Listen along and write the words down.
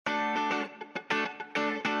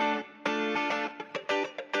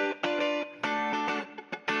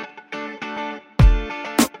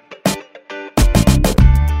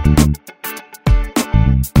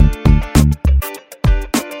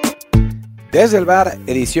Desde el bar,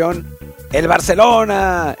 edición el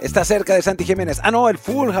Barcelona está cerca de Santi Jiménez. Ah, no, el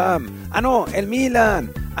Fulham. Ah, no, el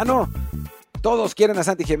Milan. Ah, no. Todos quieren a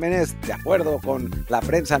Santi Jiménez, de acuerdo con la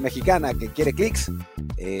prensa mexicana que quiere clics.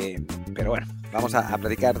 Pero bueno, vamos a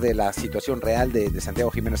platicar de la situación real de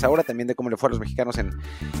Santiago Jiménez ahora, también de cómo le fue a los mexicanos en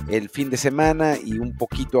el fin de semana y un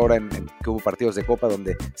poquito ahora en que hubo partidos de Copa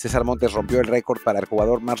donde César Montes rompió el récord para el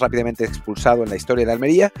jugador más rápidamente expulsado en la historia de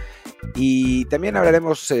Almería. Y también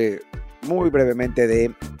hablaremos muy brevemente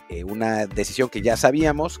de una decisión que ya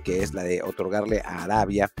sabíamos, que es la de otorgarle a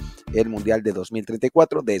Arabia el Mundial de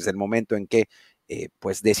 2034, desde el momento en que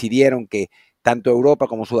pues decidieron que tanto Europa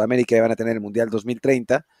como Sudamérica iban a tener el Mundial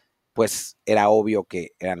 2030, pues era obvio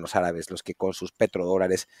que eran los árabes los que con sus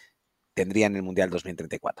petrodólares tendrían el Mundial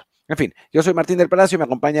 2034. En fin, yo soy Martín del Palacio y me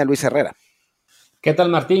acompaña Luis Herrera. ¿Qué tal,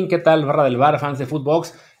 Martín? ¿Qué tal, barra del bar, fans de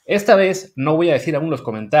Footbox? Esta vez no voy a decir aún los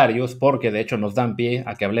comentarios porque de hecho nos dan pie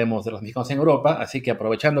a que hablemos de los mexicanos en Europa, así que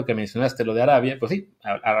aprovechando que mencionaste lo de Arabia, pues sí,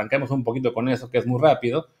 arranquemos un poquito con eso que es muy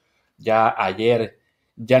rápido. Ya ayer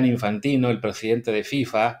Gianni Infantino, el presidente de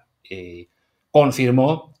FIFA,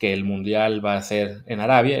 confirmó que el Mundial va a ser en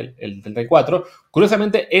Arabia, el 34.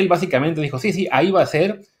 Curiosamente, él básicamente dijo, sí, ahí va a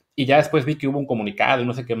ser, y ya después vi que hubo un comunicado y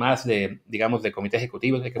no sé qué más de, digamos, de comité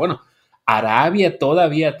ejecutivo, de que bueno, Arabia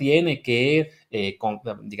todavía tiene que,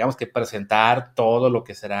 digamos que presentar todo lo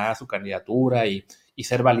que será su candidatura y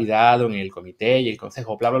ser validado en el comité y el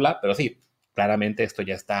consejo, bla, bla, bla, pero sí, claramente esto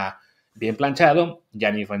ya está bien planchado.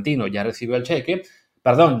 Gianni Infantino ya recibió el cheque,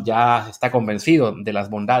 ya está convencido de las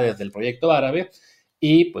bondades del proyecto árabe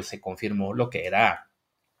y pues se confirmó lo que era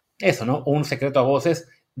eso, ¿no? Un secreto a voces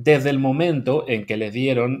desde el momento en que le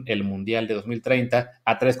dieron el Mundial de 2030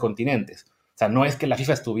 a 3 continentes. O sea, no es que la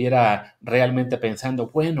FIFA estuviera realmente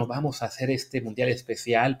pensando, bueno, vamos a hacer este Mundial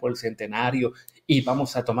especial por el centenario y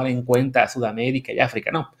vamos a tomar en cuenta a Sudamérica y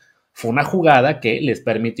África. No, fue una jugada que les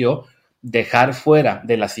permitió dejar fuera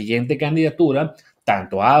de la siguiente candidatura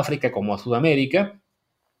tanto a África como a Sudamérica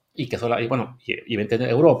y que solo, y bueno, y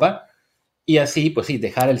Europa, y así, pues sí,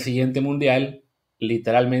 dejar el siguiente mundial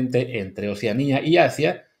literalmente entre Oceanía y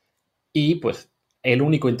Asia, y pues el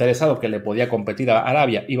único interesado que le podía competir a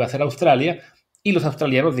Arabia iba a ser Australia, y los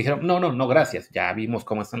australianos dijeron, no, gracias, ya vimos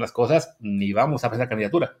cómo están las cosas, ni vamos a presentar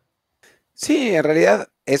candidatura. Sí, en realidad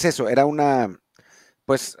es eso, era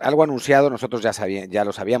pues algo anunciado, nosotros ya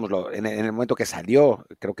lo sabíamos, en el momento que salió,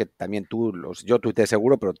 creo que también yo tuiteé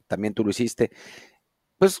seguro, pero también tú lo hiciste,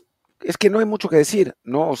 pues es que no hay mucho que decir,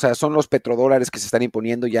 ¿no? O sea, son los petrodólares que se están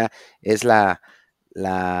imponiendo, ya es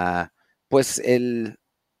pues el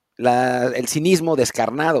cinismo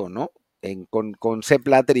descarnado, ¿no? Con Sepp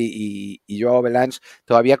Blatter y Joao Avalanche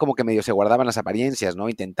todavía como que medio se guardaban las apariencias, ¿no?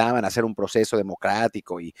 Intentaban hacer un proceso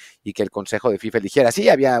democrático y que el Consejo de FIFA eligiera. Sí,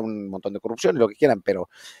 había un montón de corrupción y lo que quieran, pero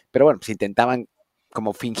bueno, pues intentaban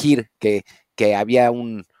como fingir que había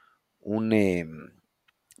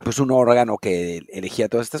pues un órgano que elegía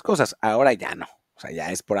todas estas cosas. Ahora ya no. O sea,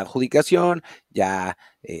 ya es por adjudicación, ya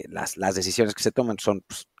las decisiones que se toman son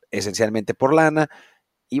pues, esencialmente por lana.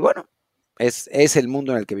 Y bueno, es el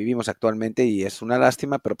mundo en el que vivimos actualmente y es una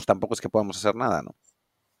lástima, pero pues tampoco es que podamos hacer nada, ¿no?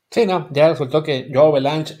 Sí, no, ya resultó que Joao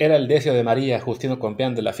Avalanche era el decio de María Justino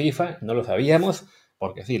Compeán de la FIFA, no lo sabíamos,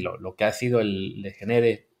 porque sí, lo que ha sido el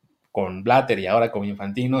degenere con Blatter y ahora con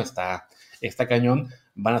Infantino está cañón.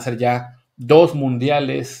 Van a ser ya 2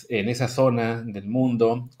 mundiales en esa zona del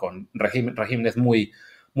mundo, con regímenes muy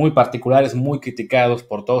particulares, muy criticados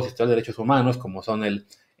por todos los sectores de derechos humanos, como son el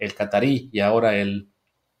catarí y ahora el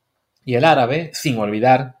árabe, sin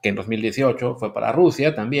olvidar que en 2018 fue para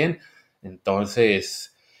Rusia también.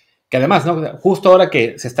 Entonces, que además, ¿no? Justo ahora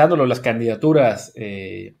que se están dando las candidaturas,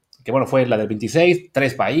 que bueno, fue la del 26,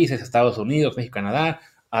 3 países, Estados Unidos, México, Canadá,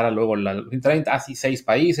 ahora luego la del 30, así 6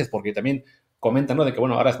 países, porque también comentan, ¿no? De que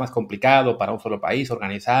bueno, ahora es más complicado para un solo país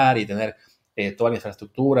organizar y tener toda la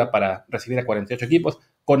infraestructura para recibir a 48 equipos.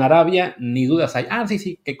 Con Arabia, ni dudas hay.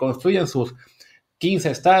 Sí, que construyan sus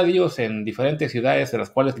 15 estadios en diferentes ciudades de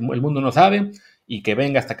las cuales el mundo no sabe y que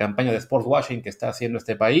venga esta campaña de sports washing que está haciendo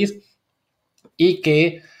este país y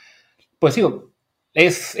que pues digo,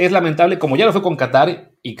 es lamentable, como ya lo fue con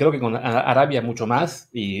Qatar y creo que con Arabia mucho más,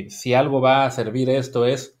 y si algo va a servir esto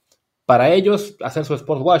es para ellos hacer su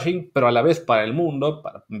sport washing, pero a la vez para el mundo,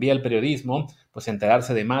 vía el periodismo, pues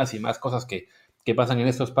enterarse de más y más cosas que pasan en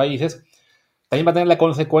estos países. También va a tener la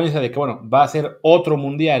consecuencia de que, bueno, va a ser otro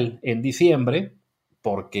mundial en diciembre,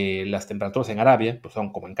 porque las temperaturas en Arabia pues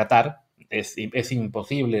son como en Qatar, es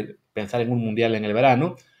imposible pensar en un mundial en el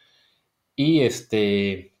verano, y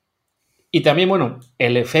y también, bueno,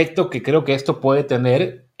 el efecto que creo que esto puede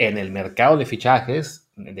tener en el mercado de fichajes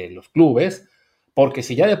de los clubes, Porque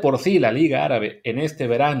si ya de por sí la Liga Árabe en este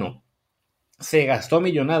verano se gastó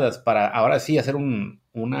millonadas para ahora sí hacer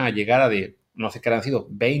una llegada de, no sé qué han sido,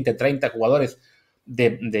 20, 30 jugadores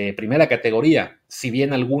de primera categoría, si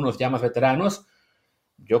bien algunos ya más veteranos,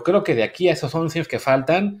 yo creo que de aquí a esos 11 años que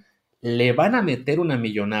faltan, le van a meter una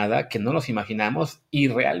millonada que no nos imaginamos y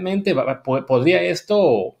realmente podría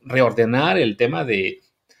esto reordenar el tema de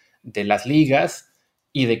las ligas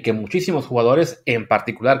y de que muchísimos jugadores, en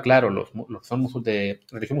particular, claro, los que son de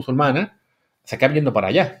religión musulmana, se acaben yendo para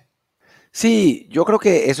allá. Sí, yo creo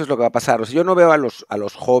que eso es lo que va a pasar. O sea, yo no veo a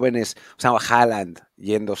los jóvenes, o sea, a Haaland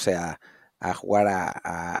yéndose a jugar a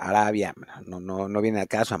Arabia. No viene al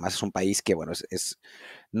caso. Además, es un país que, bueno,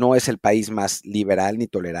 no es el país más liberal ni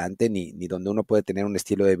tolerante, ni donde uno puede tener un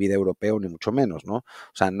estilo de vida europeo, ni mucho menos, ¿no?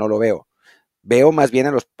 O sea, no lo veo. Veo más bien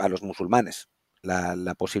a los musulmanes.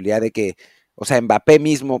 La posibilidad de que, o sea, Mbappé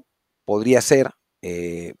mismo podría ser,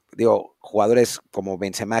 digo, jugadores como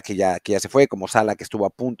Benzema que ya se fue, como Salah que estuvo a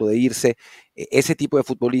punto de irse, ese tipo de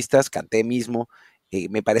futbolistas, Kanté mismo,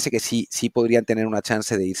 me parece que sí podrían tener una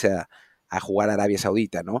chance de irse a jugar a Arabia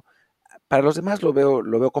Saudita, ¿no? Para los demás lo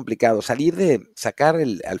veo complicado. Sacar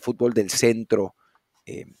al fútbol del centro,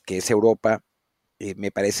 que es Europa,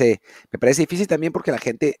 me parece difícil también porque la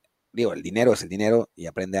gente, digo, el dinero es el dinero y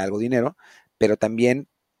aprende algo dinero, pero también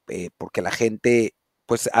porque la gente,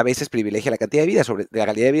 pues a veces privilegia la cantidad de vida, la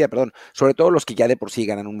calidad de vida, perdón, sobre todo los que ya de por sí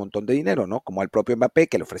ganan un montón de dinero, ¿no? Como al propio Mbappé,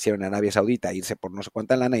 que le ofrecieron a Arabia Saudita irse por no sé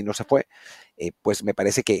cuánta lana y no se fue, pues me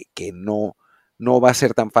parece que no va a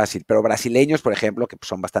ser tan fácil. Pero brasileños, por ejemplo, que pues,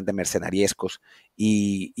 son bastante mercenariescos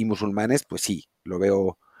y musulmanes, pues sí, lo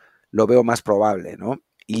veo más probable, ¿no?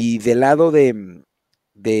 Y del lado de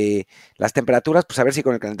las temperaturas, pues a ver si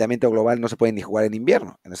con el calentamiento global no se puede ni jugar en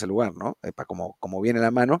invierno en ese lugar, ¿no? Como viene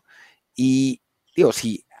la mano. Y digo,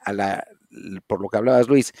 si por lo que hablabas,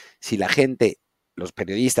 Luis, si la gente, los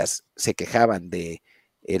periodistas, se quejaban de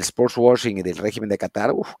el sports washing y del régimen de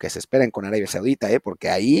Qatar, que se esperen con Arabia Saudita, porque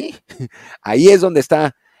ahí es donde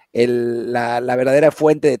está la verdadera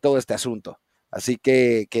fuente de todo este asunto. Así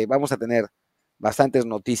que vamos a tener bastantes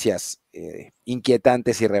noticias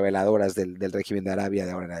inquietantes y reveladoras del régimen de Arabia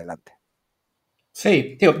de ahora en adelante.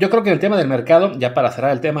 Sí, tío, yo creo que el tema del mercado, ya para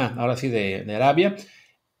cerrar el tema ahora sí de Arabia,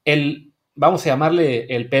 vamos a llamarle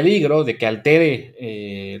el peligro de que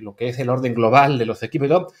altere lo que es el orden global de los equipos y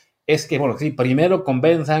todo, es que, bueno, sí, primero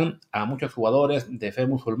convenzan a muchos jugadores de fe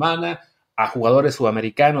musulmana, a jugadores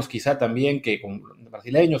sudamericanos quizá también,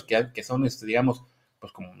 brasileños, que son, digamos,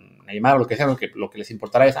 pues como Neymar o lo que sea, lo que les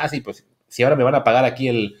importará es, sí, pues si ahora me van a pagar aquí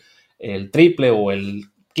el triple o el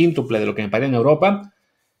quíntuple de lo que me pagarían en Europa,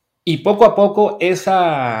 y poco a poco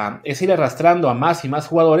esa ir arrastrando a más y más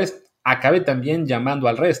jugadores acabe también llamando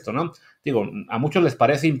al resto, ¿no? Digo, a muchos les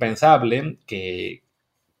parece impensable que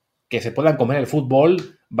se puedan comer el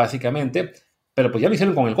fútbol, básicamente, pero pues ya lo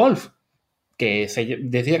hicieron con el golf, que se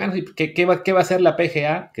decían, ¿qué va a hacer la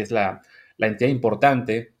PGA, que es la entidad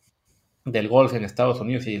importante del golf en Estados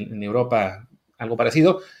Unidos y en Europa, algo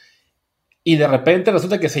parecido? Y de repente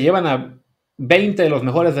resulta que se llevan a 20 de los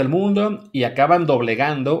mejores del mundo y acaban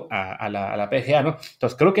doblegando a la PGA, ¿no?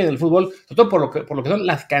 Entonces creo que en el fútbol, sobre todo por lo que son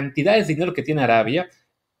las cantidades de dinero que tiene Arabia,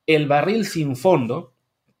 el barril sin fondo,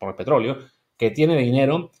 por el petróleo, que tiene de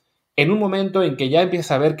dinero, en un momento en que ya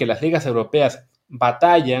empiezas a ver que las ligas europeas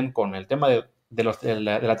batallan con el tema de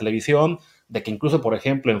la televisión, de que incluso, por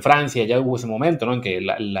ejemplo, en Francia ya hubo ese momento, ¿no? En que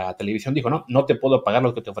la televisión dijo, no te puedo pagar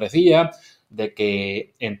lo que te ofrecía, de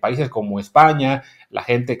que en países como España la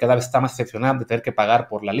gente cada vez está más decepcionada de tener que pagar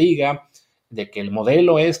por la liga, de que el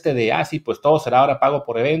modelo sí, pues todo será ahora pago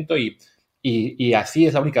por evento y así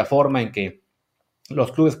es la única forma en que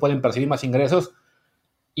los clubes pueden percibir más ingresos.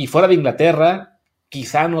 Y fuera de Inglaterra,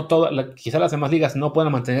 quizá las demás ligas no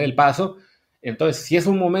puedan mantener el paso. Entonces, si es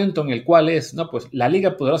un momento en el cual no, pues la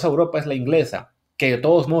liga poderosa de Europa es la inglesa, que de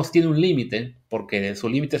todos modos tiene un límite, porque su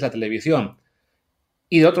límite es la televisión.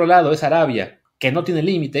 Y de otro lado es Arabia, que no tiene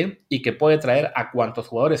límite y que puede traer a cuantos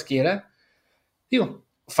jugadores quiera. Digo,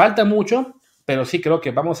 falta mucho, pero sí creo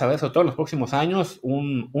que vamos a ver, sobre todo en los próximos años,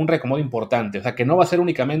 un recomodo importante. O sea, que no va a ser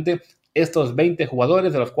únicamente estos 20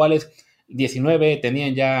 jugadores, de los cuales 19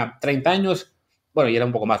 tenían ya 30 años, bueno, y era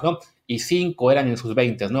un poco más, ¿no? Y 5 eran en sus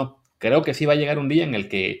 20, ¿no? Creo que sí va a llegar un día en el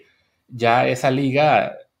que ya esa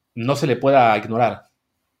liga no se le pueda ignorar.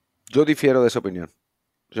 Yo difiero de esa opinión.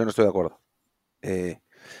 Yo no estoy de acuerdo. Eh,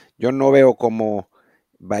 yo no veo cómo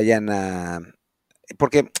vayan a...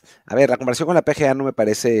 Porque, a ver, la comparación con la PGA no me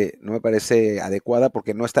parece adecuada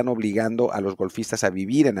porque no están obligando a los golfistas a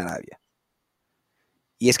vivir en Arabia.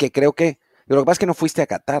 Y es que creo que, lo que pasa es que no fuiste a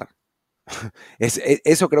Qatar.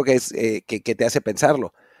 Eso creo que es que te hace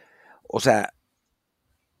pensarlo. O sea,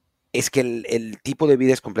 es que el tipo de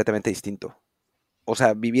vida es completamente distinto. O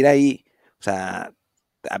sea, vivir ahí, o sea,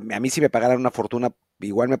 a mí si me pagaran una fortuna,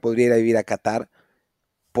 igual me podría ir a vivir a Qatar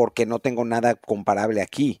porque no tengo nada comparable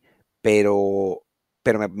aquí, pero,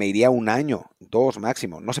 pero me iría un año, dos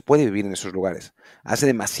máximo. No se puede vivir en esos lugares. Hace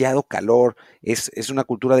demasiado calor, es una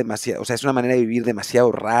cultura demasiado, o sea, es una manera de vivir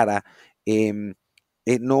demasiado rara. em,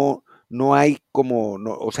 no, no hay como,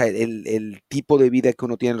 no, o sea, el tipo de vida que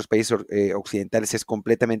uno tiene en los países occidentales es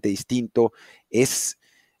completamente distinto. Es,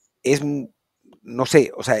 es, no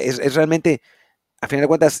sé, o sea, es realmente a final de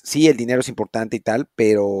cuentas, sí, el dinero es importante y tal,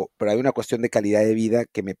 pero hay una cuestión de calidad de vida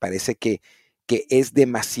que me parece que es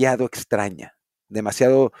demasiado extraña,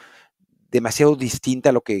 demasiado, demasiado distinta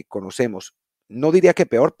a lo que conocemos. No diría que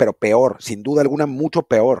peor, pero peor, sin duda alguna, mucho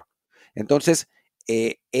peor. Entonces,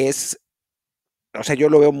 es, o sea, yo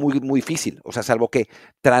lo veo muy, muy difícil, o sea, salvo que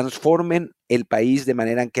transformen el país de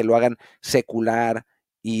manera en que lo hagan secular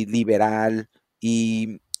y liberal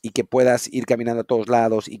y que puedas ir caminando a todos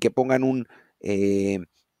lados y que pongan eh,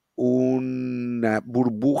 una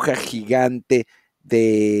burbuja gigante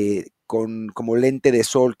como lente de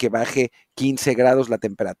sol que baje 15 grados la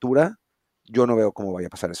temperatura, yo no veo cómo vaya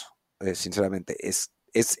a pasar eso, sinceramente.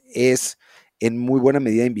 Es en muy buena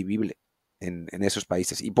medida invivible en esos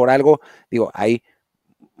países. Y por algo, digo, hay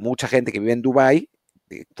mucha gente que vive en Dubái,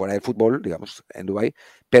 fuera del fútbol, digamos, en Dubái,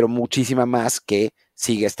 pero muchísima más que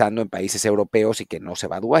sigue estando en países europeos y que no se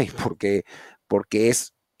va a Dubái, porque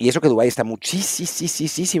y eso que Dubái está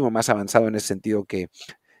muchísimo más avanzado en ese sentido que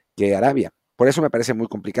Arabia. Por eso me parece muy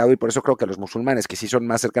complicado y por eso creo que los musulmanes, que sí son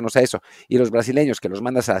más cercanos a eso, y los brasileños, que los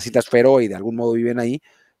mandas a las Islas Feroe y de algún modo viven ahí,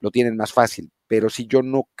 lo tienen más fácil. Pero sí yo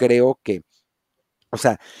no creo que, o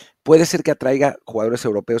sea, puede ser que atraiga jugadores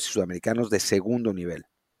europeos y sudamericanos de segundo nivel,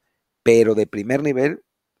 pero de primer nivel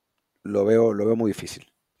lo veo muy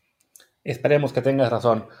difícil. Esperemos que tengas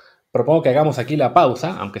razón. Propongo que hagamos aquí la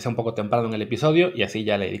pausa, aunque sea un poco temprano en el episodio, y así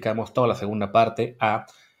ya le dedicamos toda la segunda parte a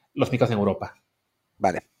los micos en Europa.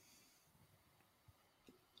 Vale.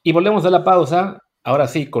 Y volvemos de la pausa, ahora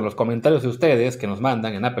sí, con los comentarios de ustedes que nos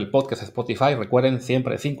mandan en Apple Podcasts, Spotify. Recuerden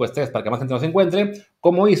siempre 5 estrellas para que más gente nos encuentre,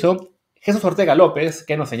 como hizo Jesús Ortega López,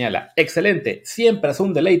 que nos señala: excelente, siempre es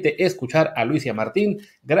un deleite escuchar a Luis y a Martín.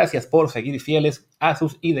 Gracias por seguir fieles a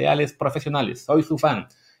sus ideales profesionales. Soy su fan.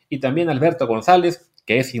 Y también Alberto González,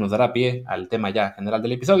 que es quien nos dará pie al tema ya general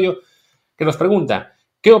del episodio, que nos pregunta: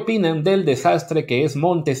 ¿qué opinan del desastre que es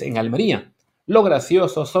Montes en Almería? Lo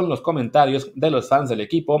gracioso son los comentarios de los fans del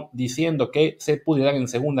equipo diciendo que se pudrirán en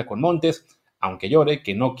segunda con Montes, aunque llore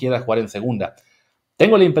que no quiera jugar en segunda.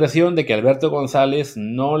 Tengo la impresión de que a Alberto González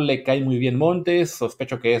no le cae muy bien Montes,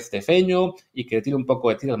 sospecho que es tefeño y que le tira un poco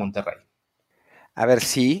de tira al Monterrey. A ver,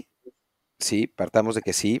 sí, sí, partamos de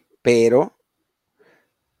que sí, pero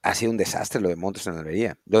ha sido un desastre lo de Montes en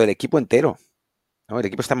Almería. Lo del equipo entero, ¿no? El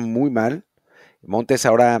equipo está muy mal. Montes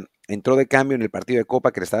ahora entró de cambio en el partido de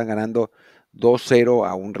Copa que le estaban ganando 2-0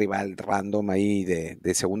 a un rival random ahí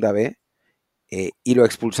de segunda B, y lo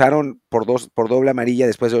expulsaron por doble amarilla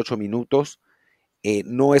después de 8 minutos.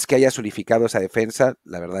 No es que haya solidificado esa defensa,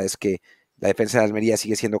 la verdad es que la defensa de Almería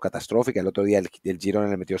sigue siendo catastrófica. El otro día el Girona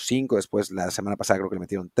le metió 5, después la semana pasada creo que le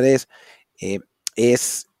metieron 3.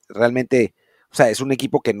 Es realmente, o sea, es un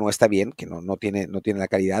equipo que no está bien, que no tiene la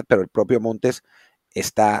calidad, pero el propio Montes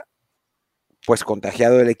está pues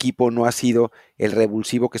contagiado del equipo, no ha sido el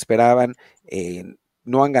revulsivo que esperaban,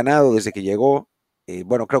 no han ganado desde que llegó,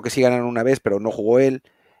 bueno, creo que sí ganaron una vez, pero no jugó él.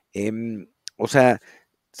 Eh, o sea,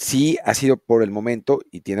 sí ha sido por el momento,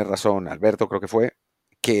 y tiene razón Alberto, creo que fue,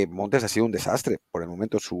 que Montes ha sido un desastre por el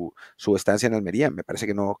momento su estancia en Almería. Me parece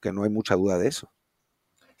que no hay mucha duda de eso.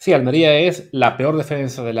 Sí, Almería es la peor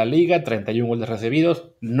defensa de la liga, 31 goles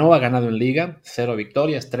recibidos, no ha ganado en liga, 0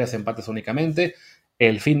 victorias, 3 empates únicamente.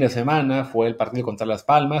 El fin de semana fue el partido contra Las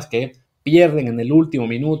Palmas, que pierden en el último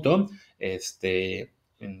minuto.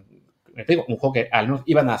 Un juego que al menos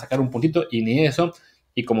iban a sacar un puntito y ni eso.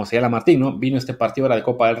 Y como señala Martín, ¿no? Vino este partido ahora de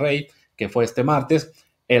Copa del Rey, que fue este martes.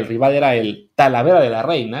 El rival era el Talavera de la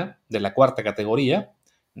Reina, de la cuarta categoría,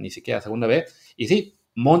 ni siquiera segunda B. Y sí,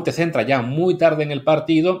 Montes entra ya muy tarde en el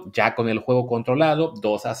partido, ya con el juego controlado,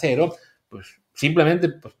 2-0, pues simplemente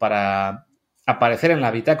pues, para aparecer en la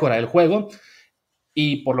bitácora del juego.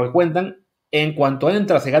 Y por lo que cuentan, en cuanto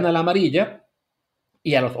entra se gana la amarilla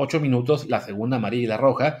y a los 8 minutos la segunda amarilla y la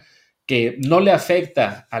roja, que no le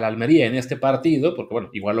afecta a la Almería en este partido, porque bueno,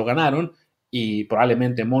 igual lo ganaron y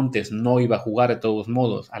probablemente Montes no iba a jugar de todos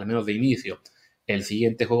modos, al menos de inicio, el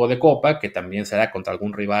siguiente juego de Copa, que también será contra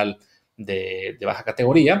algún rival de baja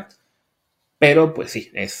categoría. Pero pues sí,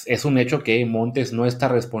 es un hecho que Montes no está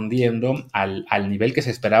respondiendo al nivel que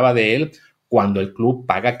se esperaba de él cuando el club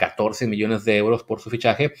paga 14 millones de euros por su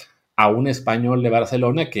fichaje a un español de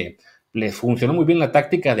Barcelona que les funcionó muy bien la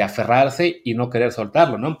táctica de aferrarse y no querer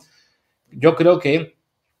soltarlo, ¿no? Yo creo que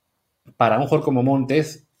para un jugador como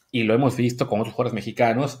Montes, y lo hemos visto con otros jugadores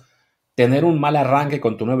mexicanos, tener un mal arranque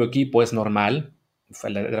con tu nuevo equipo es normal.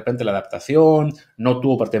 De repente la adaptación, no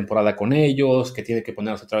tuvo pretemporada con ellos, que tiene que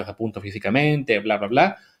ponerse otra vez a punto físicamente, bla, bla,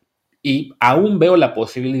 bla. Y aún veo la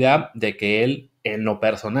posibilidad de que él, en lo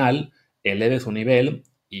personal, eleve su nivel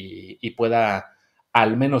y pueda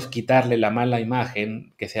al menos quitarle la mala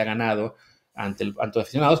imagen que se ha ganado ante los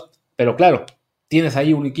aficionados. Pero claro, tienes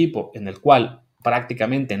ahí un equipo en el cual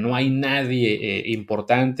prácticamente no hay nadie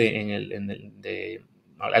importante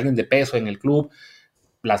alguien de peso en el club.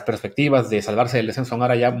 Las perspectivas de salvarse del descenso son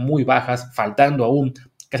ahora ya muy bajas, faltando aún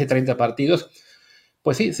casi 30 partidos.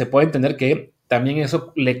 Pues sí, se puede entender que también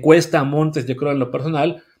eso le cuesta a Montes, yo creo, en lo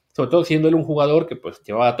personal, sobre todo siendo él un jugador que pues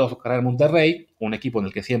llevaba toda su carrera en Monterrey, un equipo en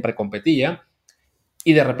el que siempre competía,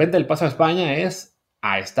 y de repente el paso a España es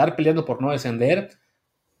a estar peleando por no descender,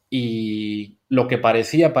 y lo que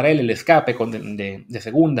parecía para él el escape de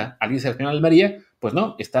segunda al irse al final de Almería, pues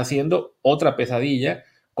no, está haciendo otra pesadilla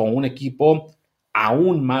con un equipo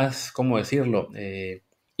aún más, ¿cómo decirlo?,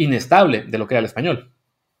 inestable de lo que era el Español.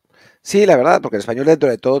 Sí, la verdad, porque el español dentro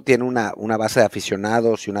de todo tiene una base de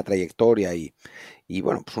aficionados y una trayectoria y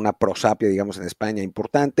bueno, pues una prosapia, digamos, en España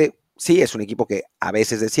importante. Sí, es un equipo que a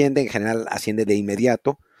veces desciende, en general asciende de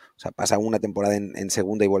inmediato, o sea, pasa una temporada en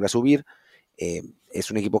segunda y vuelve a subir. Es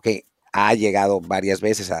un equipo que ha llegado varias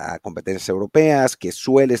veces a competencias europeas, que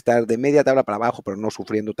suele estar de media tabla para abajo, pero no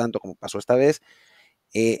sufriendo tanto como pasó esta vez.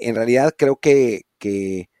 En realidad creo que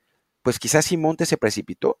pues quizás si Montes se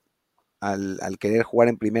precipitó al querer jugar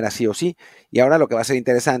en primera sí o sí. Y ahora lo que va a ser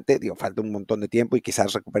interesante, digo, falta un montón de tiempo y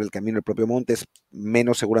quizás recupere el camino el propio Montes,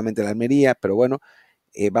 menos seguramente la Almería, pero bueno,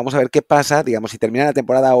 vamos a ver qué pasa. Digamos, si termina la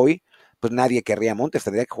temporada hoy, pues nadie querría a Montes,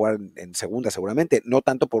 tendría que jugar en segunda seguramente, no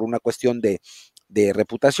tanto por una cuestión de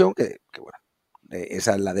reputación, que bueno,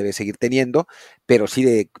 esa la debe seguir teniendo, pero sí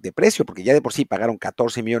de precio, porque ya de por sí pagaron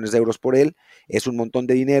 14 millones de euros por él, es un montón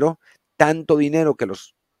de dinero, tanto dinero que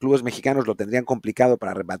los clubes mexicanos lo tendrían complicado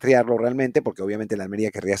para repatriarlo realmente, porque obviamente la Almería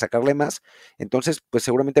querría sacarle más, entonces pues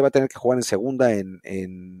seguramente va a tener que jugar en segunda en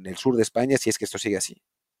el sur de España si es que esto sigue así.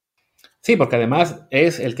 Sí, porque además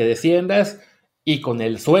es el que desciendas y con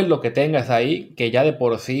el sueldo que tengas ahí, que ya de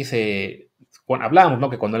por sí hablábamos, ¿no?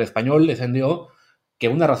 Que cuando el español descendió, que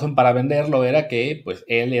una razón para venderlo era que pues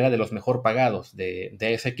él era de los mejor pagados de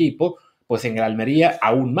ese equipo, pues en el Almería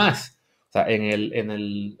aún más. O sea,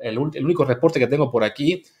 el único reporte que tengo por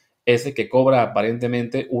aquí es de que cobra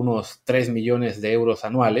aparentemente unos 3 millones de euros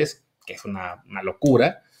anuales, que es una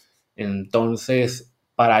locura. Entonces,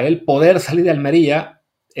 para él poder salir de Almería,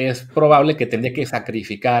 es probable que tendría que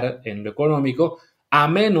sacrificar en lo económico, a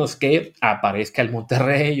menos que aparezca el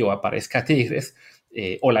Monterrey o aparezca Tigres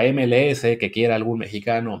o la MLS que quiera algún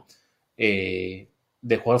mexicano de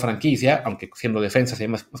jugador franquicia, aunque siendo defensa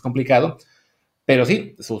sería más complicado. Pero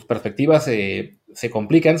sí, sus perspectivas se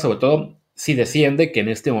complican, sobre todo si desciende, que en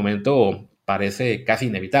este momento parece casi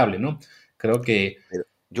inevitable, ¿no? Creo que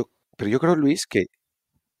Pero pero yo creo, Luis, que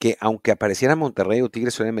aunque apareciera Monterrey o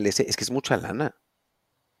Tigres o MLS, es que es mucha lana.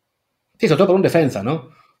 sí, sobre todo por un defensa, ¿no?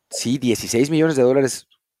 Sí, 16 millones de dólares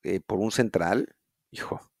por un central,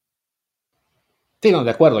 hijo. Sí, no,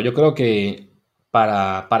 de acuerdo. Yo creo que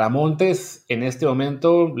para Montes, en este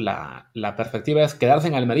momento, la perspectiva es quedarse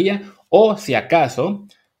en Almería, o si acaso,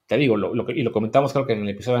 te digo, y lo comentamos creo que en el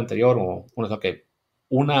episodio anterior,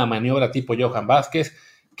 una maniobra tipo Johan Vázquez,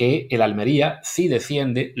 que el Almería, si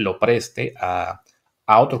desciende, lo preste a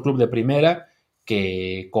otro club de primera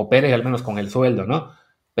que coopere al menos con el sueldo, ¿no?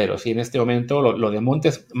 Pero sí, en este momento, lo de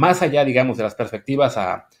Montes, más allá, digamos, de las perspectivas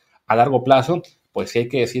a largo plazo, pues sí hay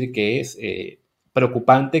que decir que es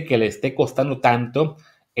preocupante que le esté costando tanto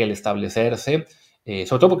el establecerse,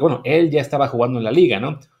 sobre todo porque, bueno, él ya estaba jugando en la liga,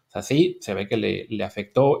 ¿no? O sea, sí, se ve que le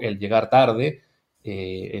afectó el llegar tarde,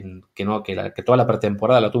 que toda la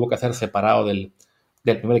pretemporada la tuvo que hacer separado del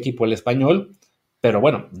primer equipo, el español, pero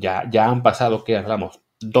bueno, ya han pasado, que hablamos,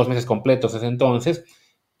 2 meses completos desde entonces,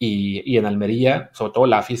 y en Almería, sobre todo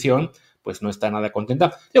la afición, pues no está nada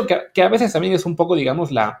contenta. Digo que a veces también es un poco, digamos,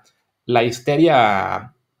 la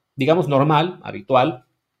histeria, digamos, normal, habitual,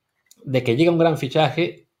 de que llega un gran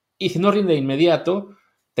fichaje y si no rinde de inmediato,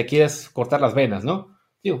 te quieres cortar las venas, ¿no?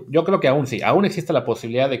 Digo, yo creo que aún sí, aún existe la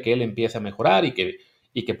posibilidad de que él empiece a mejorar y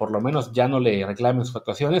que por lo menos ya no le reclamen sus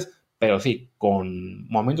actuaciones, pero sí, con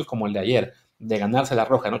momentos como el de ayer, de ganarse la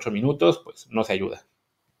roja en 8 minutos, pues no se ayuda.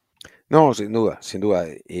 No, sin duda, sin duda.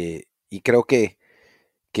 Y creo que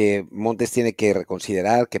que Montes tiene que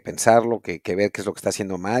reconsiderar, que pensarlo, que ver qué es lo que está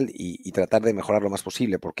haciendo mal y tratar de mejorar lo más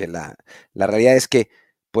posible, porque la realidad es que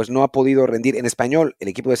pues no ha podido rendir. En español el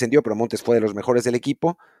equipo descendió, pero Montes fue de los mejores del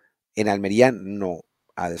equipo. En Almería no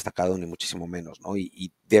ha destacado ni muchísimo menos, ¿no?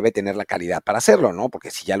 Y debe tener la calidad para hacerlo, ¿no? Porque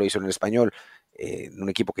si ya lo hizo en el español, en un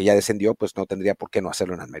equipo que ya descendió, pues no tendría por qué no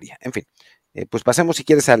hacerlo en Almería. En fin, pues pasemos si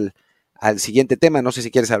quieres al siguiente tema. No sé si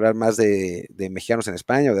quieres hablar más de mexicanos en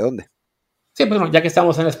España o de dónde. Sí, pues bueno, ya que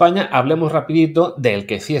estamos en España, hablemos rapidito del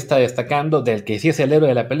que sí está destacando, del que sí es el héroe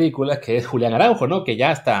de la película, que es Julián Araujo, ¿no? Que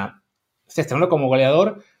ya está, se estrenó como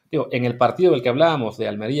goleador. Digo, en el partido del que hablábamos de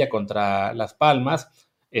Almería contra Las Palmas,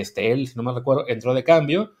 él, si no me recuerdo, entró de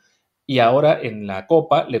cambio y ahora en la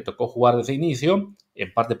Copa le tocó jugar desde inicio,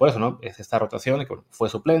 en parte por eso, ¿no? Es esta rotación, que bueno, fue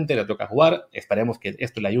suplente, le toca jugar, esperemos que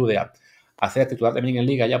esto le ayude a ser titular también en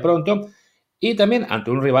Liga ya pronto. Y también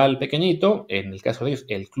ante un rival pequeñito, en el caso de ellos,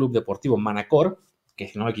 el Club Deportivo Manacor, que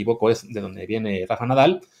si no me equivoco es de donde viene Rafa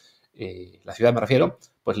Nadal, la ciudad me refiero,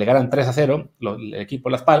 pues le ganan 3-0 el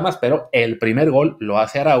equipo Las Palmas, pero el primer gol lo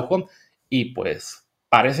hace Araujo y pues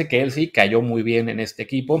parece que él sí cayó muy bien en este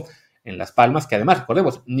equipo, en Las Palmas, que además,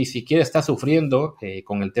 recordemos, ni siquiera está sufriendo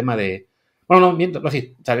con el tema de... Bueno, no, miento, no,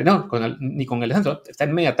 sí, o sea, no, ni con el descenso, está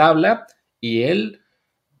en media tabla y él,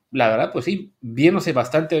 la verdad, pues sí, viéndose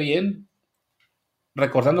bastante bien,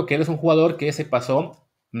 recordando que él es un jugador que se pasó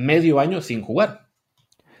medio año sin jugar.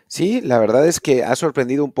 Sí, la verdad es que ha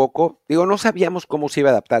sorprendido un poco. Digo, no sabíamos cómo se iba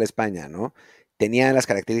a adaptar a España, ¿no? Tenía las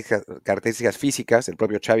características físicas, el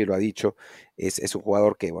propio Xavi lo ha dicho, es un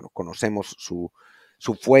jugador que, bueno, conocemos su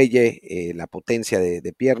fuelle, la potencia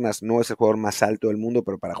de piernas, no es el jugador más alto del mundo,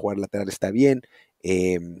 pero para jugar lateral está bien,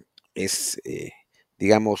 eh, es,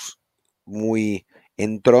 digamos, muy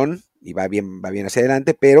entrón y va bien hacia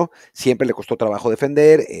adelante, pero siempre le costó trabajo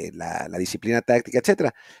defender, la disciplina táctica,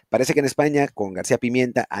 etcétera. Parece que en España, con García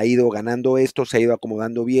Pimienta, ha ido ganando esto, se ha ido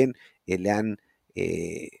acomodando bien, le han,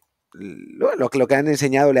 lo que han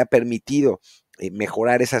enseñado le ha permitido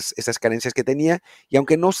mejorar esas carencias que tenía, y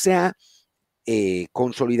aunque no sea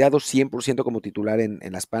consolidado 100% como titular en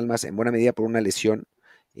Las Palmas, en buena medida por una lesión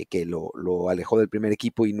que lo alejó del primer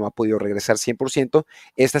equipo y no ha podido regresar 100%,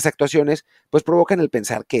 estas actuaciones pues provocan el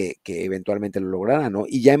pensar que eventualmente lo logrará, ¿no?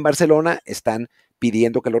 Y ya en Barcelona están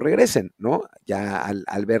pidiendo que lo regresen, ¿no? Ya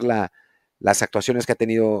al ver las actuaciones que ha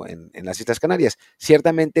tenido en las Islas Canarias.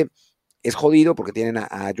 Ciertamente es jodido porque tienen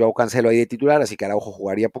a Joao Cancelo ahí de titular, así que Araujo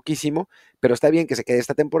jugaría poquísimo, pero está bien que se quede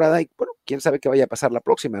esta temporada y bueno, quién sabe qué vaya a pasar la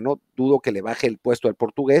próxima, ¿no? Dudo que le baje el puesto al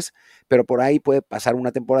portugués, pero por ahí puede pasar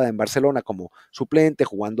una temporada en Barcelona como suplente,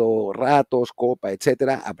 jugando ratos, copa,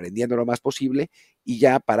 etcétera, aprendiendo lo más posible y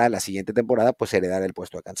ya para la siguiente temporada pues heredar el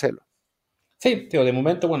puesto a Cancelo. Sí, tío, de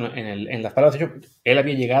momento, bueno, en las palabras de hecho, él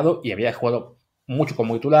había llegado y había jugado mucho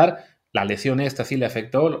como titular. La lesión esta sí le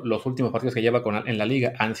afectó. Los últimos partidos que lleva en la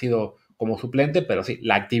liga han sido como suplente, pero sí,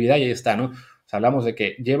 la actividad ya está, ¿no? O sea, hablamos de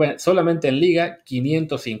que lleva solamente en liga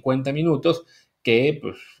 550 minutos, que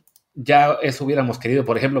pues ya eso hubiéramos querido,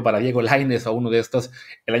 por ejemplo, para Diego Lainez o uno de estos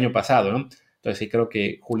el año pasado, ¿no? Entonces sí creo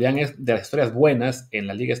que Julián es de las historias buenas en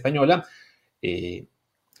la liga española. Eh,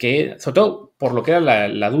 que, sobre todo por lo que era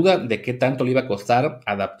la duda de qué tanto le iba a costar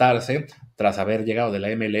adaptarse tras haber llegado de la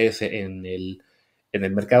MLS en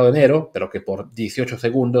el mercado de enero, pero que por 18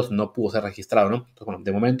 segundos no pudo ser registrado, ¿no? Entonces, bueno,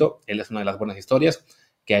 de momento, él es una de las buenas historias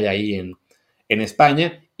que hay ahí en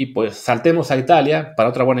España. Y pues saltemos a Italia para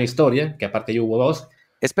otra buena historia, que aparte ya hubo dos.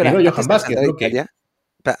 Espera, Primero, Johan Vázquez, ¿no? Que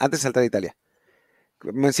Antes de saltar a Italia,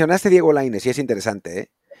 mencionaste Diego Lainez y es interesante,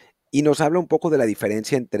 ¿eh? Y nos habla un poco de la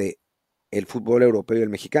diferencia entre el fútbol europeo y el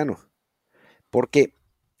mexicano. Porque,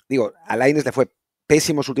 digo, a Lainez le fue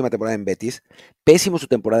pésimo su última temporada en Betis, pésimo su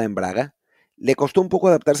temporada en Braga, le costó un poco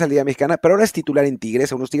adaptarse a la Liga Mexicana, pero ahora es titular en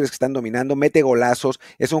Tigres, a unos Tigres que están dominando, mete golazos,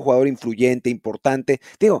 es un jugador influyente, importante.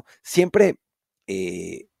 Digo, siempre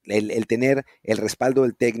el tener el respaldo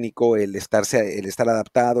del técnico, el estar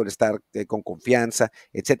adaptado, el estar con confianza,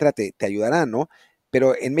 etcétera, te ayudará, ¿no?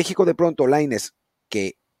 Pero en México de pronto Lainez,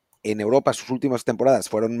 que en Europa sus últimas temporadas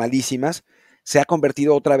fueron malísimas, se ha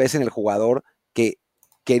convertido otra vez en el jugador que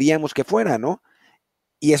queríamos que fuera, ¿no?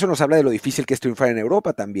 Y eso nos habla de lo difícil que es triunfar en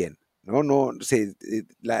Europa también, ¿no?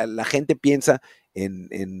 La gente piensa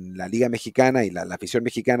en la Liga Mexicana y la afición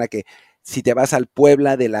mexicana que si te vas al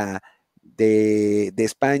Puebla de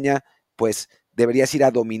España, pues deberías ir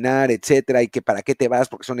a dominar, etcétera, y que para qué te vas,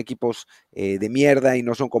 porque son equipos de mierda y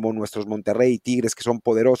no son como nuestros Monterrey y Tigres, que son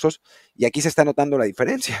poderosos, y aquí se está notando la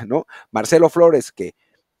diferencia, ¿no? Marcelo Flores, que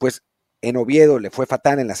pues en Oviedo le fue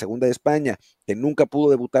fatal en la segunda de España, que nunca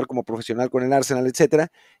pudo debutar como profesional con el Arsenal,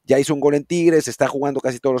 etcétera, ya hizo un gol en Tigres, está jugando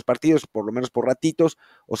casi todos los partidos, por lo menos por ratitos,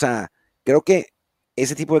 o sea, creo que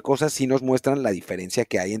ese tipo de cosas sí nos muestran la diferencia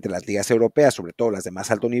que hay entre las ligas europeas, sobre todo las de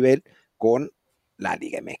más alto nivel, con la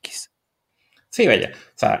Liga MX. Sí, vaya.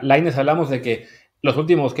 O sea, Lainez hablamos de que los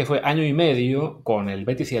últimos, que fue año y medio, con el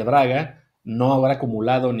Betis y el Braga, no habrá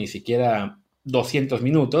acumulado ni siquiera 200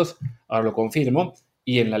 minutos, ahora lo confirmo,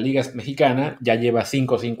 y en la Liga Mexicana ya lleva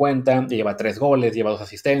 5.50, ya lleva 3 goles, lleva 2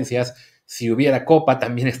 asistencias. Si hubiera Copa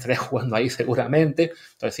también estaría jugando ahí seguramente.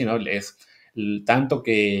 Entonces, sí, ¿no? Es tanto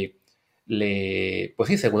que pues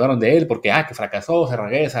sí, se burlaron de él porque, que fracasó, se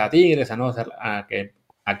regresa a Tigres, a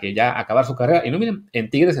que ya acabar su carrera. Y no, miren, en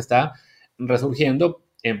Tigres está resurgiendo,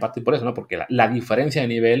 en parte por eso, ¿no? Porque la diferencia de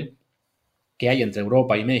nivel que hay entre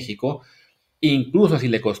Europa y México, incluso si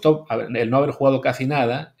le costó el no haber jugado casi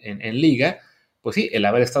nada en liga, pues sí, el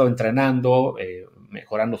haber estado entrenando,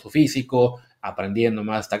 mejorando su físico, aprendiendo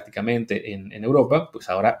más tácticamente en Europa, pues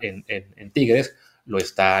ahora en Tigres lo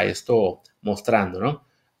está esto mostrando, ¿no?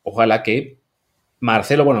 Ojalá que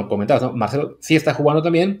Marcelo, bueno, comentabas, ¿no? Marcelo sí está jugando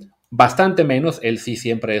también, bastante menos, él sí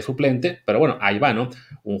siempre es suplente, pero bueno, ahí va, ¿no?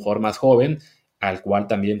 Un jugador más joven, al cual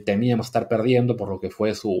también temíamos estar perdiendo por lo que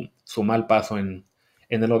fue su mal paso en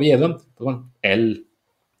el Oviedo. Pues bueno, él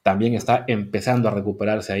también está empezando a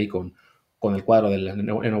recuperarse ahí con el cuadro en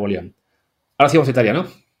Nuevo León. Ahora sí vamos a Italia, ¿no?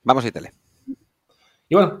 Vamos a Italia.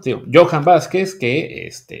 Y bueno, digo, Johan Vázquez, que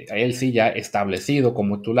a él sí ya establecido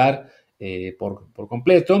como titular por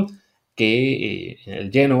completo, que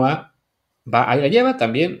el Genoa ahí la lleva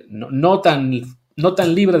también, no tan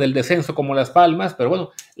libre del descenso como Las Palmas, pero bueno,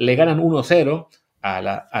 le ganan 1-0 a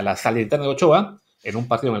la Salernitana de Ochoa, en un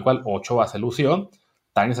partido en el cual Ochoa se lució.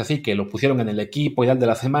 También es así que lo pusieron en el equipo ideal de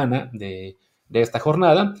la semana de esta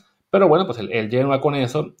jornada. Pero bueno, pues el Genoa con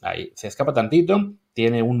eso, ahí se escapa tantito,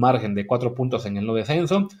 tiene un margen de 4 puntos en el no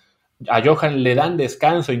descenso. A Johan le dan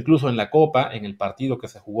descanso incluso en la Copa, en el partido que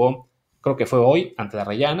se jugó, creo que fue hoy, ante la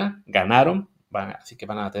Reyana, ganaron, así que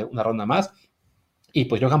van a tener una ronda más. Y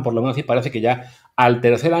pues Johan por lo menos sí parece que ya al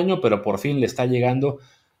tercer año, pero por fin le está llegando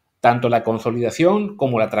tanto la consolidación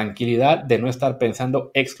como la tranquilidad de no estar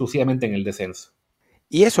pensando exclusivamente en el descenso.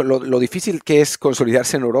 Y eso, lo difícil que es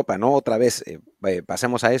consolidarse en Europa, ¿no? Otra vez,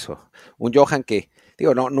 pasemos a eso. Un Johan que,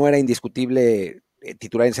 digo, no era indiscutible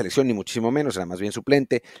titular en selección, ni muchísimo menos, era más bien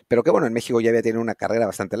suplente, pero que bueno, en México ya había tenido una carrera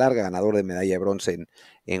bastante larga, ganador de medalla de bronce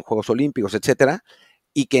en Juegos Olímpicos, etcétera,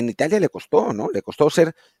 y que en Italia le costó, ¿no? Le costó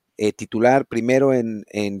ser titular primero en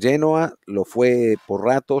Genoa, lo fue por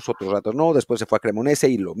ratos, otros ratos no, después se fue a Cremonese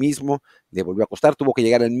y lo mismo, le volvió a costar, tuvo que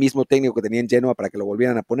llegar el mismo técnico que tenía en Genoa para que lo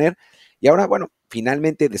volvieran a poner, y ahora, bueno,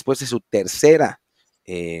 finalmente, después de su tercera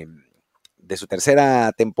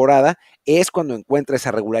temporada, es cuando encuentra